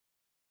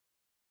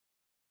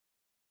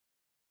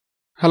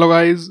Hello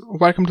guys,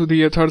 welcome to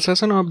the third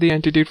session of the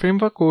Entity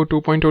Framework Core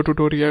 2.0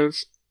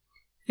 tutorials.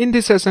 In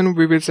this session,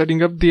 we will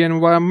setting up the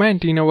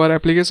environment in our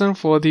application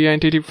for the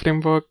Entity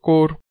Framework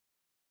Core.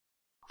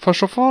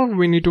 First of all,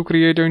 we need to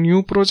create a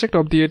new project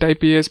of the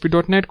type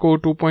ASP.NET Core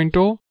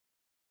 2.0.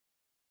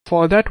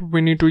 For that, we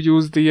need to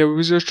use the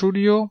Visual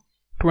Studio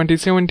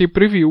 2070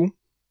 preview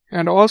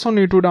and also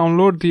need to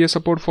download the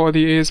support for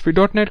the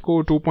ASP.NET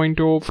Core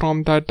 2.0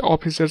 from that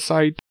official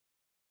site.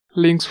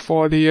 Links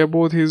for the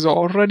both is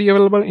already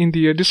available in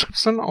the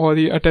description or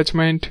the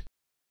attachment.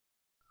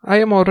 I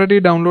am already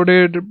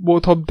downloaded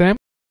both of them.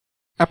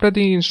 After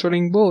the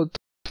installing both,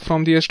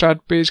 from the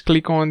start page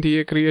click on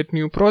the create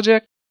new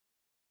project.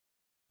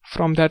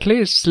 From that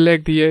list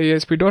select the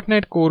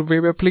ASP.NET Core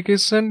Web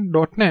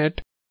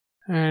Application.NET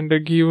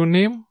and give a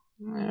name.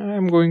 I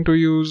am going to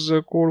use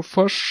core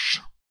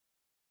first.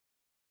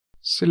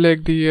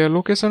 Select the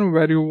location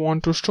where you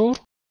want to store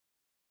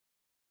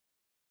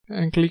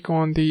and click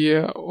on the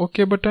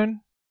OK button.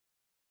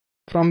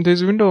 From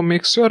this window,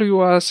 make sure you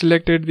are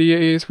selected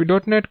the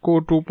ASP.NET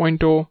Core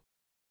 2.0.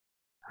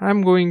 I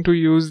am going to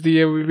use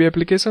the web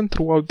application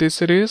throughout this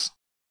series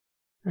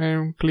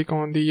and click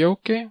on the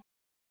OK.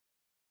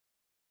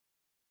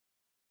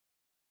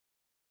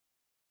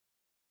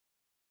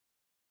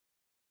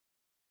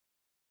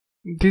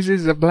 This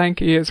is a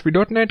blank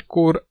ASP.NET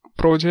Core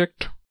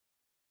project.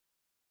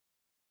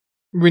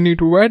 We need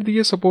to add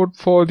the support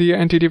for the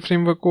Entity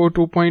Framework Core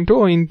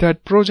 2.0 in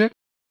that project.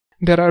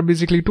 There are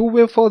basically two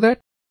ways for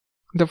that.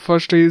 The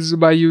first is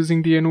by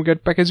using the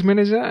NuGet Package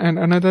Manager and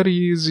another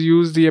is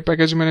use the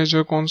Package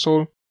Manager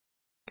console.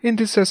 In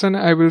this session,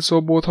 I will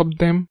show both of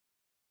them.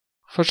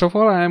 First of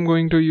all, I am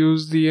going to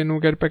use the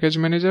NuGet Package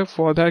Manager.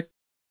 For that,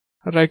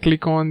 right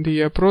click on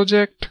the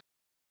project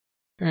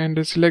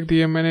and select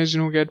the Manage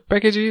NuGet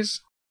Packages.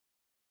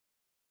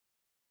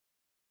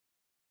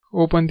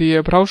 Open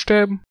the Browse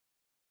tab.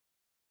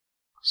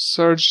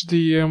 Search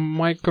the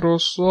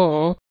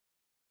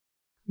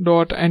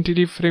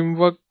Microsoft.Entity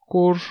Framework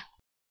Core.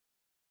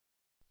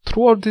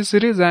 Throughout this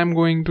series, I am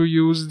going to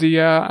use the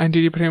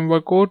Entity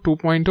Framework Core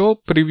 2.0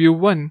 Preview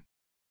 1.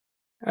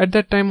 At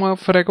that time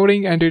of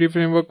recording, Entity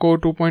Framework Core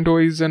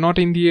 2.0 is not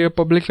in the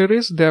public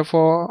release,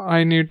 therefore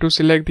I need to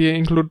select the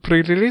Include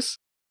Pre-Release.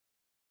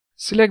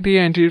 Select the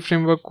Entity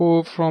Framework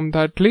Core from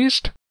that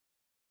list.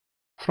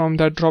 From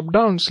that drop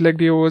down, select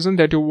the version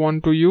that you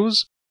want to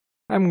use.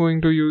 I am going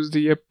to use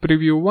the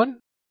Preview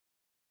 1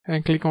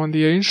 and click on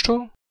the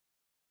Install.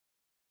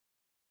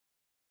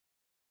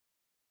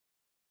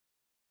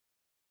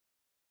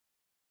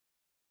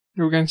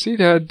 You can see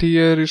that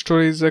the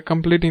restore is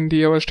complete in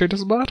the our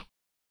status bar.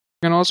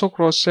 You can also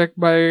cross-check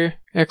by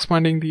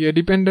expanding the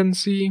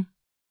dependency,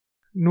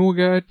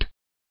 NuGet.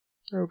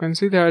 You can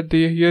see that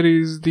here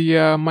is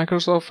the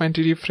Microsoft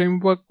Entity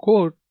Framework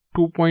Core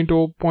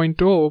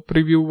 2.0.0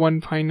 Preview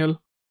 1 Final.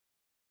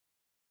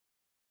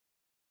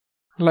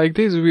 Like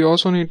this, we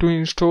also need to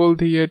install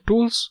the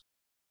tools.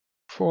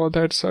 For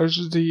that,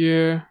 search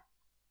the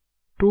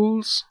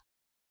tools,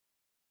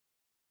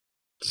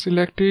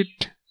 select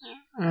it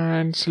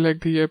and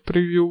select the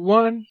Preview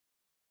 1.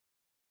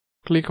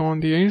 Click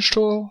on the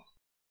install.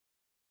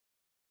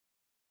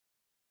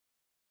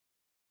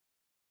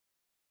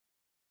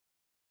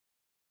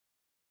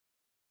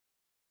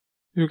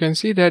 You can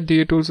see that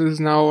the tools is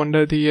now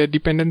under the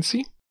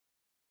dependency.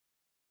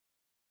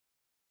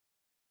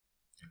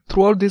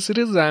 Throughout this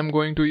series, I am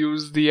going to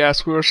use the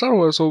SQL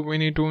Server, so we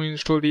need to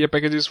install the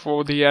packages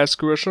for the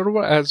SQL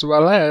Server as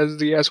well as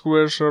the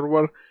SQL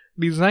Server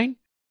design,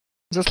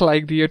 just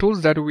like the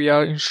tools that we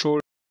are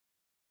installed.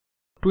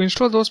 To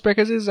install those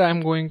packages, I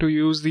am going to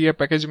use the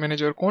Package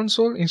Manager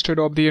console instead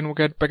of the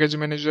NuGet Package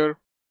Manager.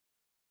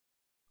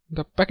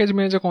 The Package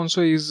Manager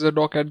console is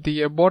docked at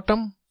the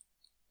bottom.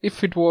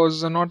 If it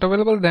was not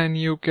available, then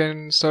you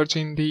can search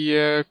in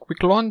the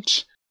Quick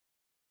Launch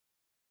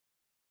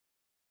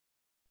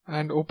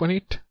and open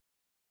it.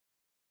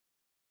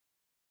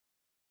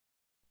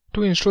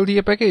 To install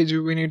the package,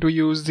 we need to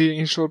use the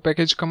install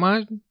package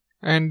command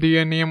and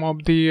the name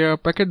of the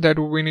packet that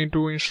we need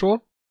to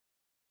install.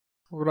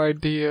 Write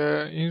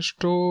the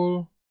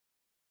install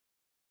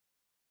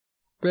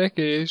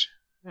package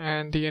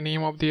and the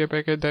name of the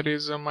packet, that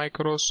is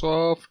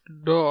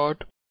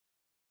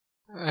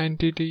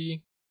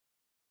Microsoft.Entity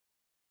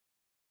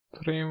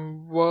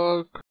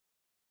Framework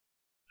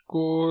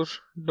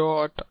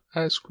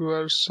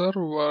Core.SQL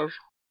Server,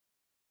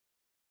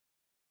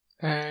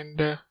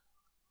 and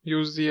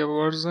use the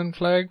version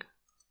flag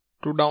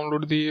to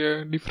download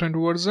the different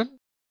version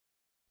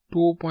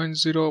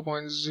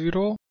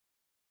 2.0.0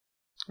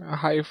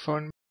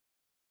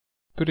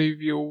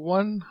 preview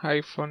 1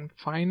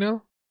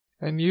 final,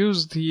 and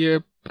use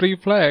the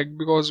pre-flag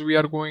because we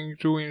are going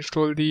to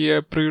install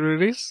the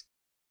pre-release,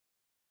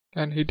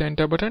 and hit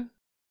enter button.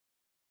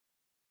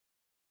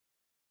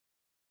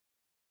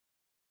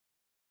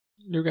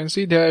 You can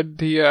see that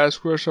the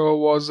SQL Server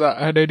was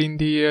added in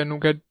the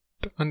NuGet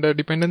under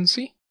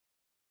dependency.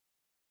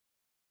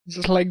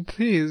 Just like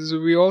this,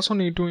 we also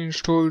need to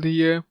install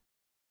the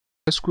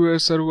SQL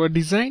Server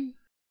design.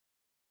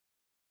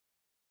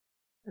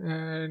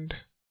 and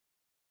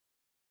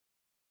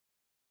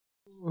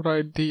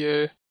write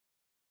the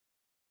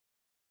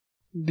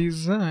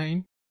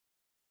design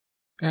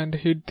and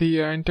hit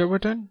the enter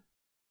button.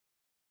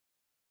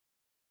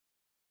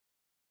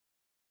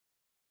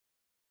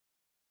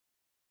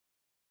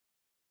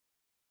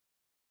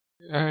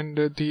 And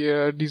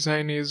the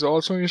design is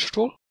also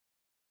installed.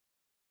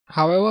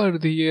 However,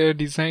 the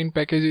design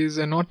package is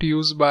not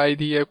used by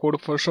the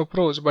code first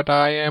approach, but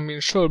I am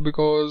installed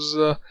because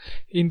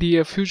in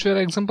the future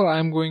example I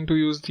am going to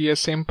use the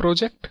same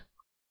project.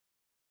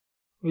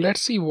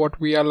 Let's see what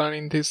we are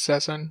learning in this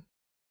session.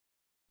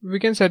 We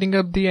can setting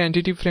up the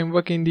entity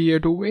framework in the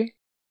two way.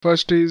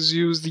 First is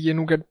use the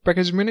NuGet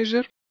package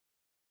manager,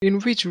 in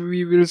which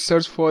we will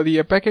search for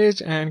the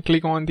package and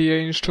click on the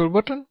install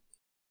button.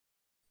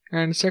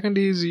 And second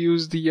is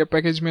use the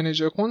package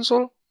manager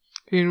console,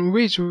 in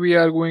which we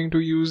are going to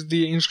use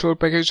the install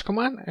package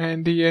command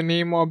and the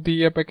name of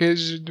the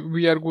package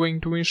we are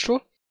going to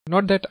install.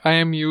 Not that I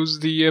am use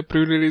the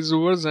pre-release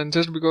version,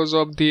 just because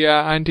of the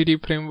entity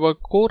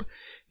framework core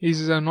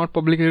is not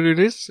publicly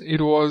released.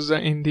 It was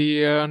in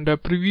the under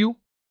preview.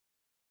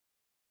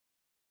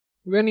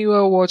 When you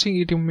are watching,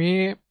 it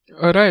may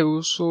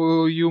arrive,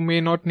 so you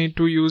may not need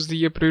to use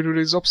the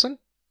pre-release option.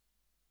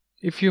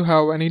 If you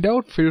have any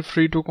doubt, feel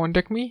free to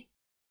contact me.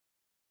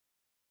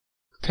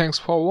 Thanks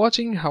for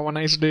watching. Have a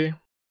nice day.